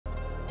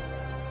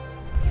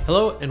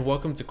Hello and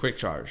welcome to Quick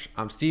Charge.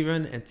 I'm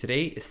Steven and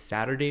today is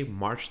Saturday,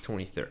 March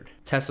 23rd.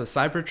 Tesla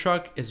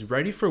Cybertruck is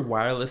ready for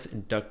wireless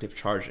inductive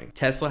charging.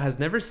 Tesla has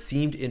never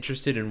seemed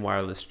interested in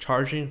wireless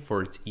charging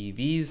for its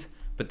EVs,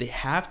 but they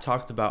have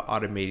talked about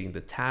automating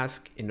the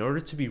task in order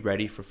to be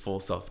ready for full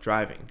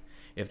self-driving.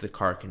 If the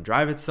car can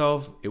drive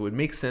itself, it would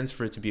make sense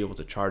for it to be able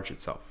to charge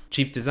itself.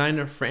 Chief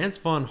designer Franz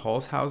von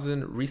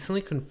Holzhausen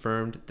recently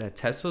confirmed that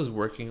Tesla is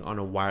working on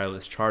a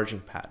wireless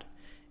charging pad.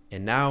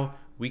 And now,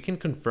 we can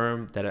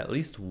confirm that at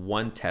least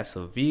one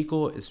Tesla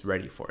vehicle is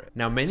ready for it.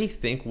 Now, many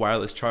think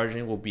wireless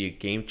charging will be a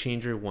game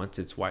changer once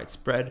it's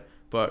widespread,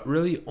 but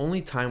really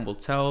only time will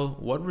tell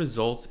what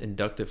results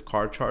inductive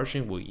car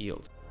charging will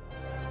yield.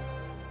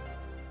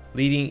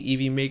 Leading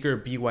EV maker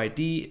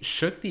BYD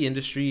shook the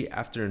industry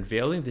after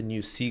unveiling the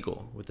new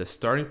Seagull with a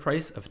starting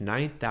price of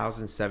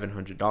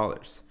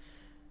 $9,700.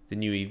 The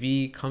new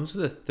EV comes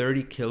with a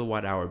 30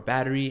 kilowatt-hour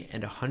battery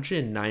and a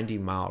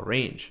 190-mile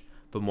range,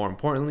 but more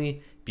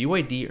importantly,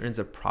 BYD earns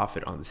a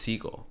profit on the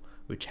Seagull,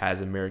 which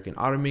has American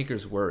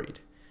automakers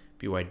worried.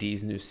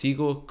 BYD's new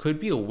Seagull could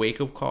be a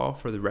wake-up call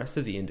for the rest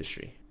of the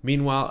industry.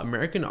 Meanwhile,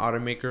 American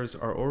automakers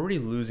are already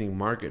losing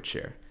market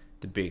share.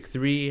 The big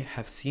three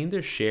have seen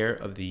their share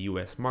of the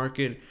US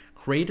market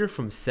crater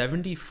from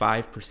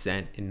 75%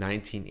 in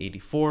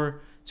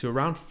 1984 to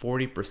around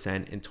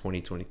 40% in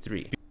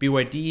 2023.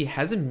 BYD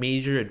has a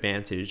major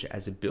advantage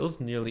as it builds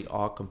nearly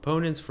all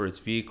components for its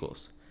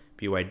vehicles.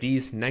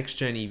 BYD's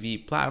next-gen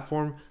EV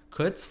platform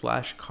could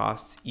slash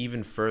costs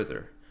even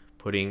further,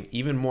 putting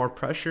even more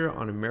pressure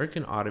on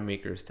American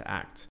automakers to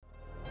act.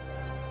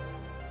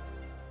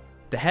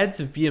 The heads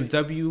of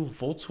BMW,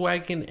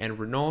 Volkswagen, and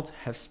Renault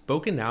have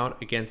spoken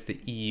out against the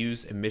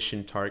EU's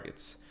emission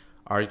targets,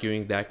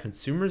 arguing that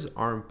consumers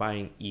aren't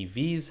buying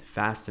EVs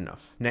fast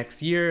enough.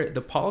 Next year,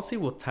 the policy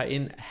will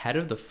tighten ahead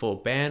of the full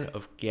ban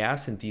of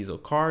gas and diesel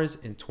cars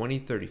in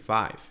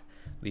 2035,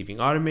 leaving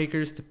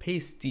automakers to pay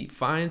steep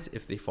fines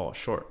if they fall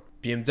short.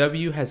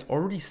 BMW has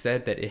already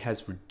said that it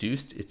has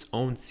reduced its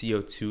own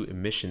CO2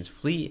 emissions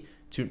fleet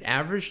to an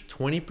average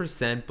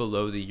 20%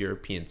 below the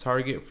European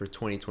target for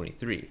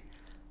 2023.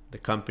 The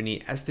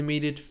company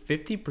estimated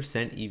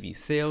 50% EV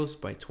sales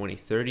by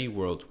 2030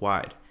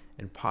 worldwide,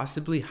 and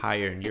possibly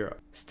higher in Europe.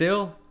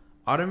 Still,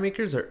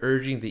 automakers are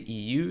urging the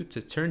EU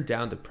to turn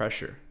down the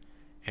pressure,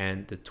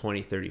 and the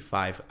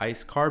 2035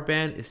 ICE car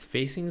ban is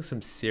facing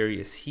some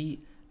serious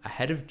heat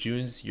ahead of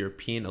June's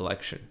European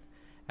election,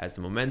 as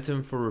the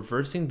momentum for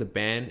reversing the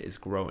ban is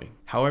growing.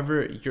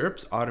 However,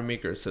 Europe's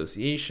Automaker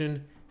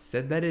Association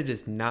said that it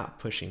is not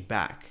pushing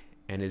back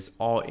and is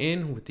all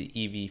in with the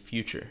EV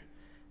future.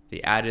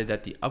 They added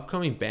that the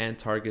upcoming ban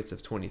targets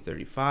of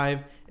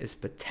 2035 is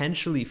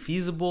potentially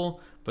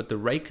feasible, but the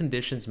right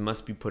conditions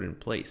must be put in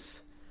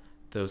place.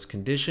 Those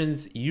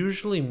conditions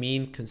usually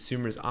mean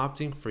consumers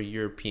opting for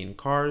European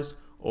cars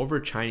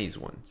over Chinese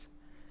ones,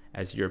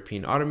 as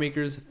European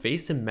automakers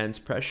face immense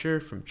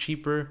pressure from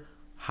cheaper,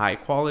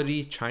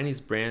 high-quality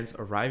Chinese brands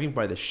arriving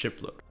by the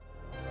shipload.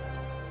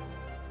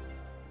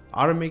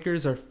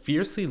 Automakers are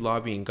fiercely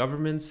lobbying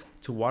governments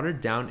to water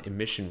down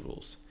emission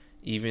rules,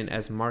 even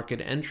as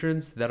market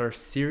entrants that are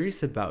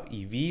serious about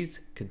EVs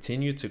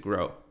continue to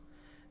grow.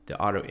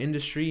 The auto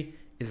industry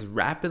is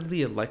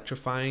rapidly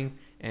electrifying,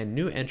 and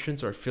new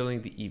entrants are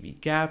filling the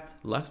EV gap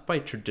left by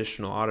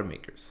traditional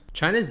automakers.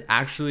 China is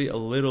actually a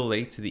little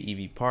late to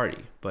the EV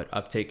party, but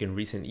uptake in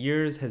recent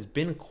years has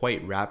been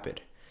quite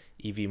rapid.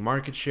 EV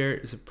market share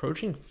is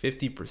approaching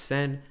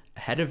 50%,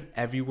 ahead of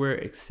everywhere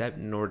except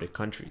Nordic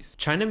countries.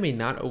 China may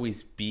not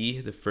always be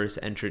the first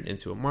entrant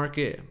into a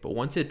market, but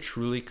once it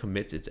truly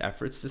commits its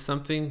efforts to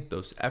something,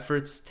 those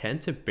efforts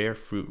tend to bear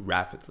fruit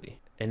rapidly.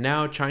 And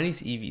now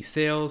Chinese EV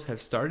sales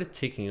have started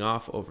taking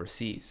off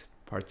overseas,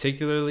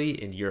 particularly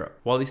in Europe.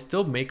 While they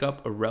still make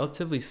up a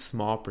relatively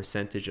small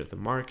percentage of the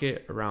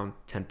market, around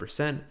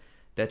 10%,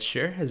 that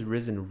share has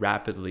risen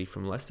rapidly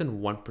from less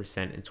than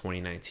 1% in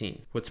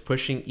 2019. What's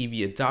pushing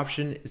EV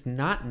adoption is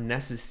not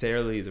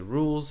necessarily the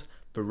rules,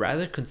 but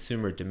rather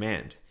consumer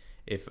demand.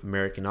 If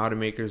American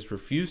automakers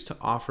refuse to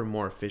offer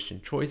more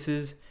efficient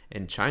choices,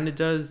 and China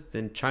does,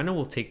 then China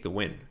will take the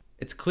win.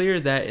 It's clear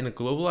that in a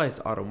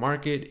globalized auto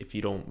market, if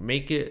you don't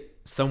make it,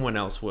 someone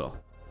else will.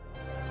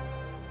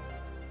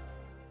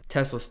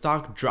 Tesla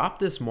stock dropped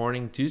this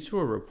morning due to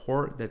a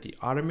report that the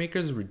automaker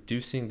is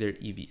reducing their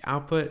EV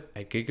output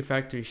at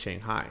Gigafactory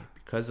Shanghai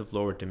because of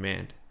lower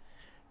demand.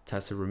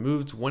 Tesla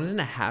removed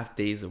 1.5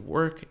 days of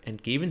work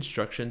and gave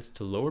instructions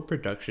to lower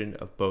production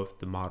of both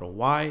the Model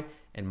Y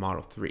and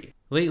Model 3.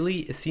 Lately,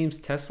 it seems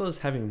Tesla is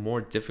having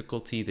more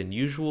difficulty than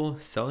usual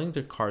selling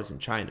their cars in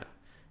China.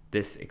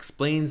 This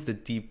explains the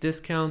deep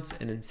discounts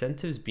and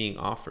incentives being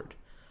offered.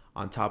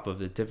 On top of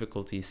the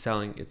difficulty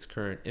selling its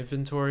current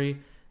inventory,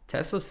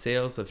 Tesla's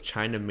sales of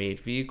China-made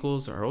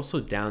vehicles are also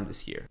down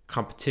this year.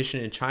 Competition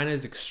in China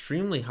is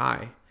extremely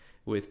high,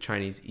 with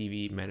Chinese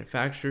EV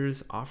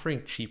manufacturers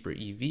offering cheaper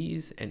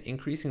EVs and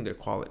increasing their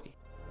quality.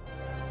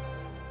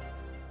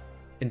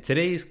 In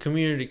today's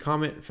community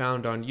comment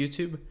found on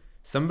YouTube,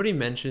 Somebody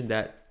mentioned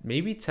that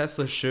maybe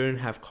Tesla shouldn't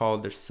have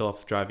called their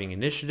self-driving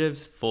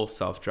initiatives full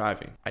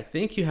self-driving. I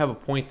think you have a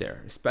point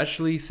there,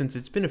 especially since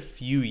it's been a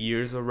few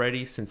years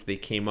already since they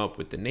came up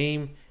with the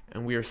name,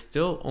 and we are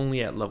still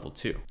only at level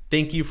 2.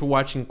 Thank you for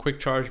watching Quick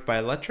Charge by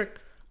Electrek.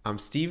 I'm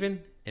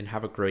Steven, and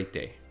have a great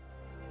day.